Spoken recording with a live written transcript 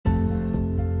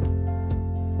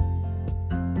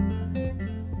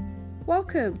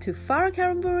Welcome to Farah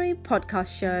Karamburi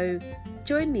podcast show.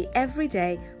 Join me every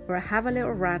day where I have a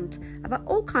little rant about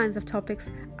all kinds of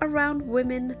topics around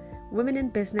women in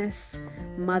business,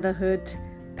 motherhood,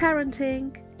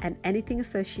 parenting, and anything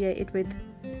associated with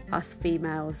us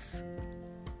females.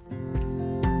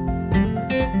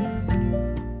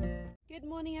 Good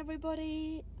morning,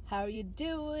 everybody. How are you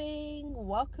doing?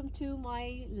 Welcome to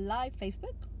my live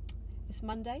Facebook. It's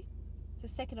Monday.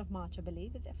 It's the 2nd of March, I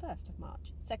believe. Is it 1st of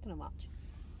March? 2nd of March.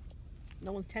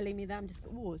 No one's telling me that. I'm just,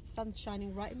 the sun's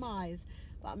shining right in my eyes.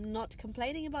 But I'm not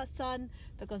complaining about sun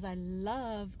because I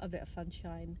love a bit of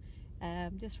sunshine.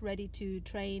 Just ready to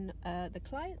train the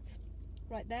clients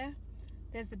right there.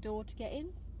 There's the door to get in.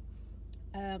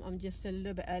 I'm just a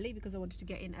little bit early because I wanted to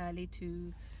get in early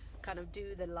to kind of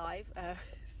do the live.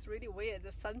 It's really weird.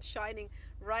 The sun's shining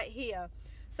right here.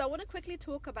 So I want to quickly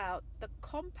talk about the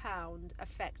compound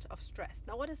effect of stress.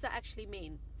 Now, what does that actually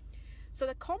mean? So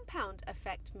the compound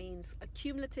effect means a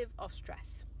cumulative of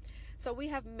stress. So we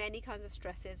have many kinds of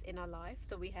stresses in our life.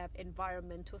 So we have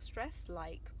environmental stress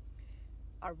like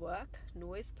our work,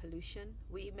 noise, pollution.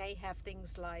 We may have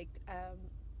things like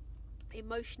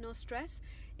emotional stress.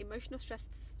 Emotional stress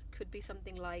could be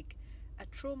something like a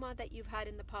trauma that you've had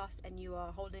in the past and you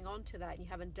are holding on to that and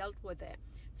you haven't dealt with it.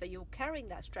 So you're carrying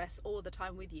that stress all the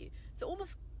time with you. So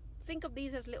almost think of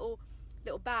these as little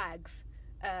bags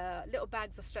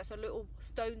of stress, or little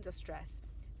stones of stress.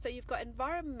 So you've got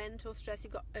environmental stress,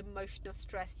 you've got emotional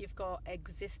stress, you've got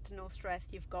existential stress,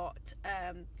 you've got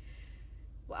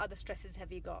what other stresses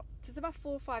have you got? So it's about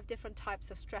 4 or 5 different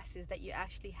types of stresses that you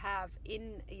actually have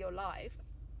in your life.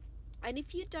 And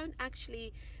if you don't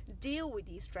actually deal with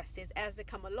these stresses as they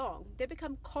come along, they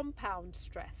become compound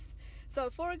stress.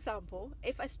 So for example,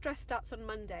 if a stress starts on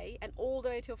Monday and all the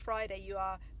way till Friday you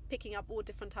are picking up all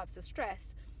different types of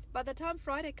stress, by the time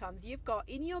Friday comes, you've got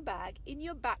in your bag, in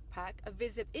your backpack,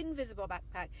 invisible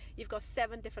backpack, you've got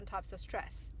 7 different types of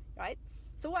stress, right?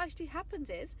 So what actually happens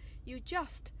is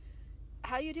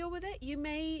how you deal with it, you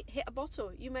may hit a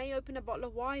bottle, you may open a bottle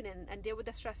of wine and deal with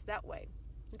the stress that way.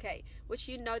 Okay, which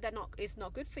you know that is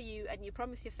not good for you, and you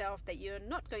promise yourself that you're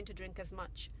not going to drink as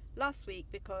much last week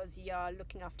because you're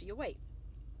looking after your weight.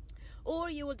 Or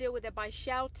you will deal with it by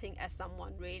shouting at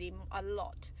someone really a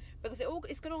lot, because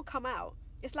it's going to all come out.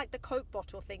 It's like the Coke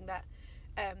bottle thing that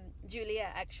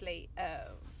Juliet, actually,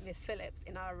 Miss Phillips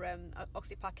in our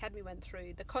Oxley Park Academy went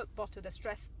through. The Coke bottle, the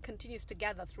stress continues to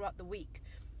gather throughout the week.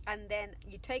 And then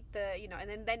you take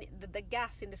and then the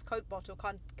gas in this Coke bottle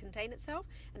can't contain itself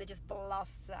and it just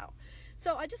blasts out.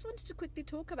 So I just wanted to quickly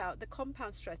talk about the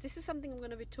compound stress. This is something I'm going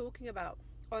to be talking about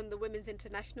on the Women's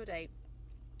International Day,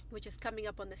 which is coming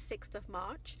up on the 6th of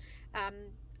March.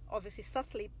 Obviously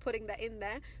subtly putting that in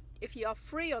there. If you are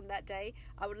free on that day,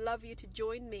 I would love you to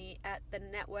join me at the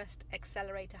NetWest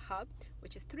Accelerator Hub,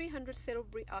 which is 300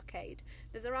 Silbury Arcade.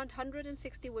 There's around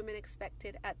 160 women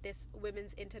expected at this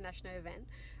Women's International event.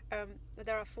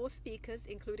 There are 4 speakers,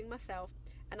 including myself,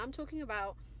 and I'm talking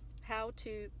about how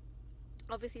to,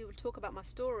 obviously we'll talk about my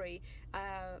story,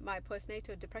 my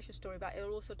postnatal depression story, but it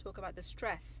will also talk about the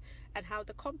stress and how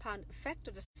the compound effect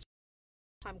of the stress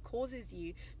time causes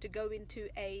you to go into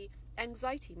a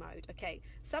anxiety mode. Okay,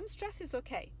 some stress is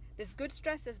okay. There's good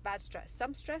stress, there's bad stress.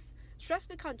 Some stress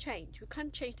we can't change. We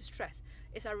can't change the stress.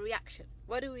 It's a reaction.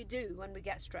 What do we do when we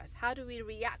get stressed? How do we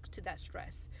react to that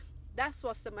stress? That's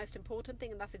what's the most important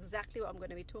thing, and that's exactly what I'm going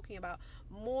to be talking about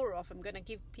more of. I'm going to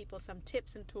give people some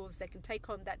tips and tools they can take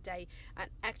on that day and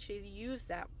actually use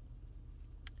that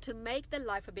to make their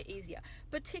life a bit easier,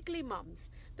 particularly mums.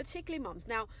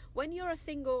 Now, when you're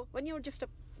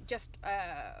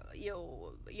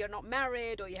you're not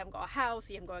married, or you haven't got a house,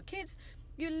 or you haven't got kids,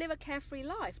 you live a carefree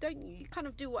life, don't you? You kind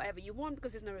of do whatever you want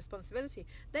because there's no responsibility.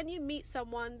 Then you meet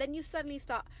someone, then you suddenly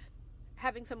start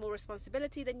having some more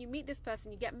responsibility. Then you meet this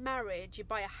person, you get married, you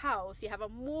buy a house, you have a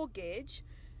mortgage.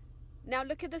 Now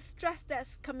look at the stress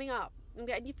that's coming up.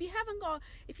 Okay? And if you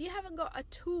haven't got a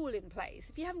tool in place,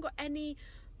 if you haven't got any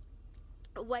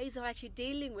ways of actually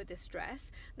dealing with this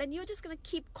stress, then you're just going to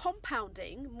keep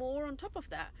compounding more on top of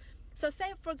that. So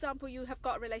say, for example, you have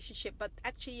got a relationship, but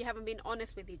actually you haven't been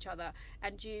honest with each other,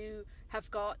 and you have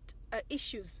got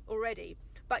issues already,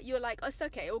 but you're like, oh, it's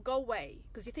okay, it'll go away,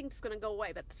 because you think it's going to go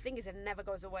away, but the thing is, it never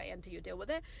goes away until you deal with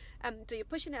it. So you're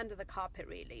pushing it under the carpet,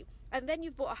 really. And then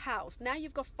you've bought a house. Now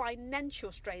you've got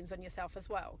financial strains on yourself as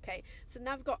well. Okay, so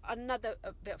now you've got another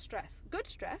bit of stress. Good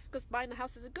stress, because buying a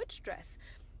house is a good stress.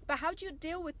 But how do you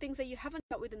deal with things that you haven't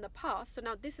dealt with in the past? So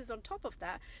now this is on top of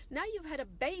that. Now you've had a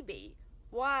baby.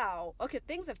 Wow. Okay,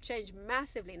 things have changed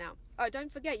massively now. Oh,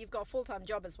 don't forget, you've got a full-time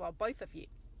job as well, both of you.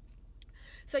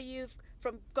 So you've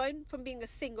from going from being a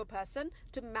single person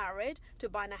to married to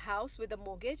buying a house with a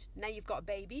mortgage. Now you've got a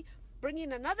baby,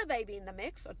 bringing another baby in the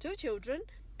mix, or 2 children,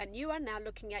 and you are now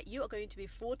looking at, you are going to be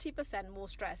 40% more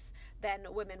stressed than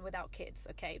women without kids.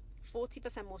 Okay,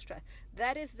 40% more stress.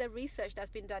 That is the research that's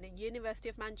been done in University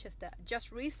of Manchester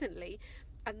just recently,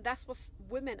 and that's what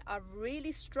women are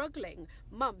really struggling,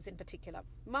 mums in particular.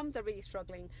 Mums are really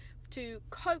struggling to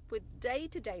cope with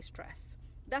day-to-day stress.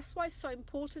 That's why it's so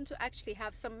important to actually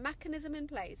have some mechanism in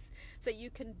place so you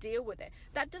can deal with it.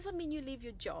 That doesn't mean you leave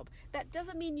your job. That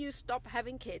doesn't mean you stop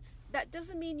having kids. That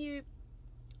doesn't mean you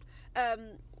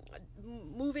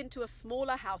move into a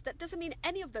smaller house. That doesn't mean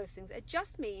any of those things. It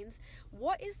just means,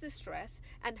 what is the stress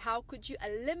and how could you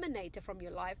eliminate it from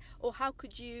your life, or how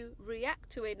could you react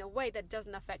to it in a way that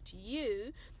doesn't affect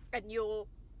you and your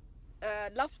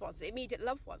loved ones, immediate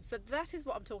loved ones. So that is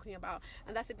what I'm talking about,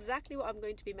 and that's exactly what I'm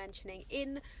going to be mentioning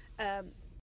in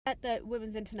at the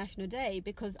Women's International Day,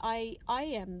 because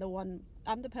I'm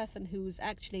the person who's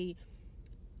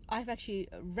I've actually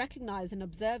recognized and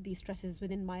observed these stresses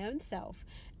within my own self,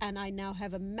 and I now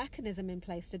have a mechanism in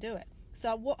place to do it.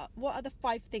 So what are the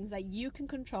 5 things that you can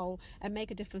control and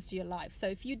make a difference to your life? So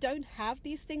if you don't have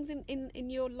these things in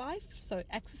your life, so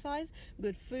exercise,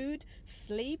 good food,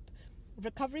 sleep,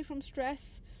 recovery from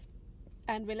stress,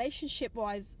 and relationship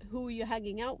wise, who you're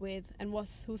hanging out with and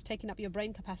who's taking up your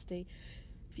brain capacity,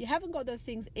 if you haven't got those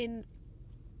things in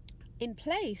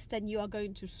place, then you are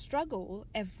going to struggle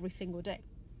every single day.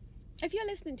 If you're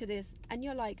listening to this and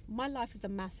you're like, my life is a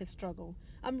massive struggle,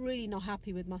 I'm really not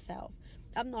happy with myself,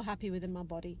 I'm not happy within my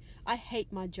body, I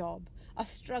hate my job, I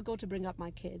struggle to bring up my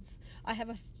kids, I have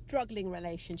a struggling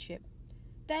relationship,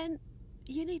 then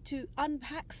you need to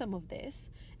unpack some of this,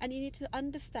 and you need to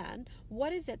understand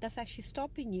what is it that's actually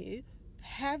stopping you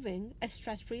having a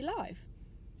stress-free life.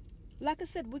 Like I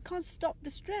said, we can't stop the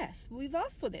stress. We've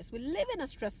asked for this. We live in a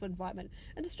stressful environment,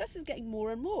 and the stress is getting more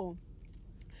and more.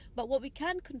 But what we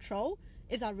can control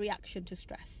is our reaction to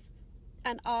stress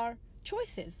and our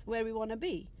choices, where we want to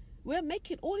be. We're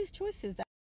making all these choices. That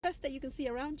stress that you can see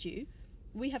around you,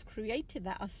 we have created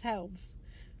that ourselves.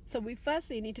 So we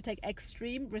firstly need to take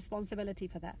extreme responsibility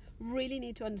for that. Really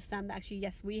need to understand that actually,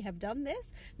 yes, we have done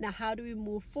this. Now, how do we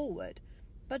move forward?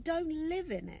 But don't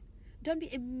live in it. Don't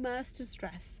be immersed in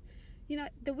stress. You know,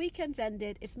 the weekend's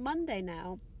ended. It's Monday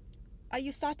now. Are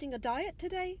you starting a diet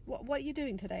today? What are you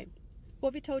doing today? What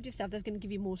have you told yourself that's going to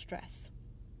give you more stress?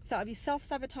 So are you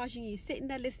self-sabotaging? Are you sitting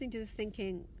there listening to this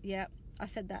thinking, yeah, I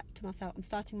said that to myself, I'm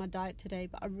starting my diet today,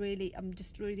 but I'm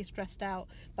just really stressed out.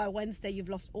 By Wednesday, you've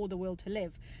lost all the will to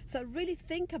live. So really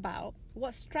think about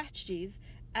what strategies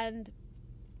and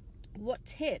what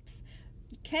tips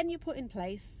can you put in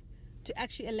place to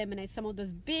actually eliminate some of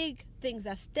those big things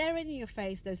that are staring in your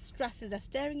face, those stresses that are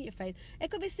staring in your face.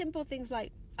 It could be simple things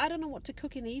like, I don't know what to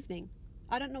cook in the evening.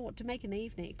 I don't know what to make in the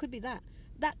evening. It could be that.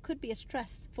 That could be a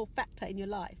stressful factor in your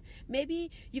life. Maybe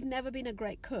you've never been a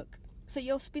great cook, so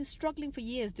you've been struggling for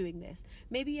years doing this.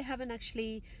 Maybe you haven't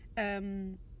actually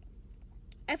ever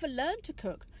learned to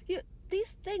cook.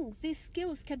 These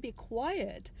skills can be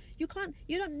acquired. You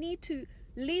don't need to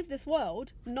leave this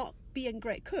world not being a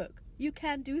great cook. You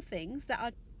can do things that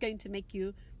are going to make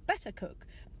you better cook.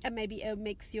 And maybe it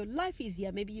makes your life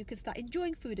easier. Maybe you can start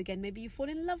enjoying food again. Maybe you fall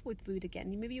in love with food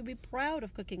again. Maybe you'll be proud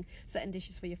of cooking certain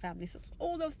dishes for your family. So it's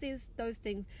all those things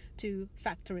to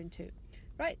factor into.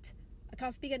 Right? I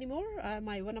can't speak anymore.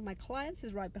 One of my clients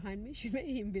is right behind me. She may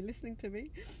even be listening to me.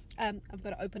 I've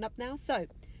got to open up now. So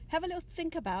have a little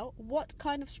think about what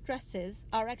kind of stresses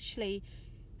are actually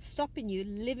stopping you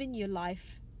living your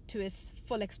life to its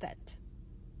full extent.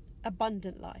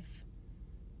 Abundant life.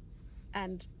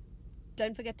 And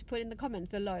don't forget to put in the comment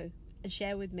below and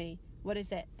share with me what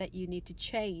is it that you need to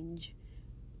change.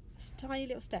 It's tiny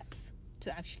little steps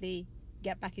to actually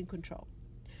get back in control.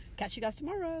 Catch you guys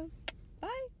tomorrow.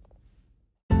 Bye.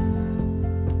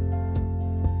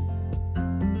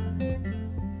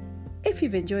 If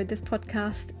you've enjoyed this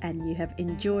podcast and you have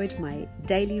enjoyed my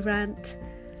daily rant,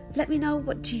 let me know,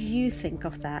 what do you think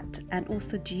of that? And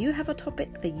also, do you have a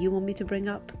topic that you want me to bring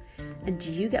up? And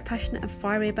do you get passionate and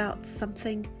fiery about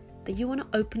something that you want to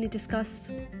openly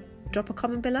discuss? Drop a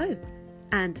comment below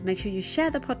and make sure you share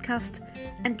the podcast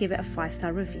and give it a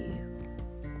 5-star review.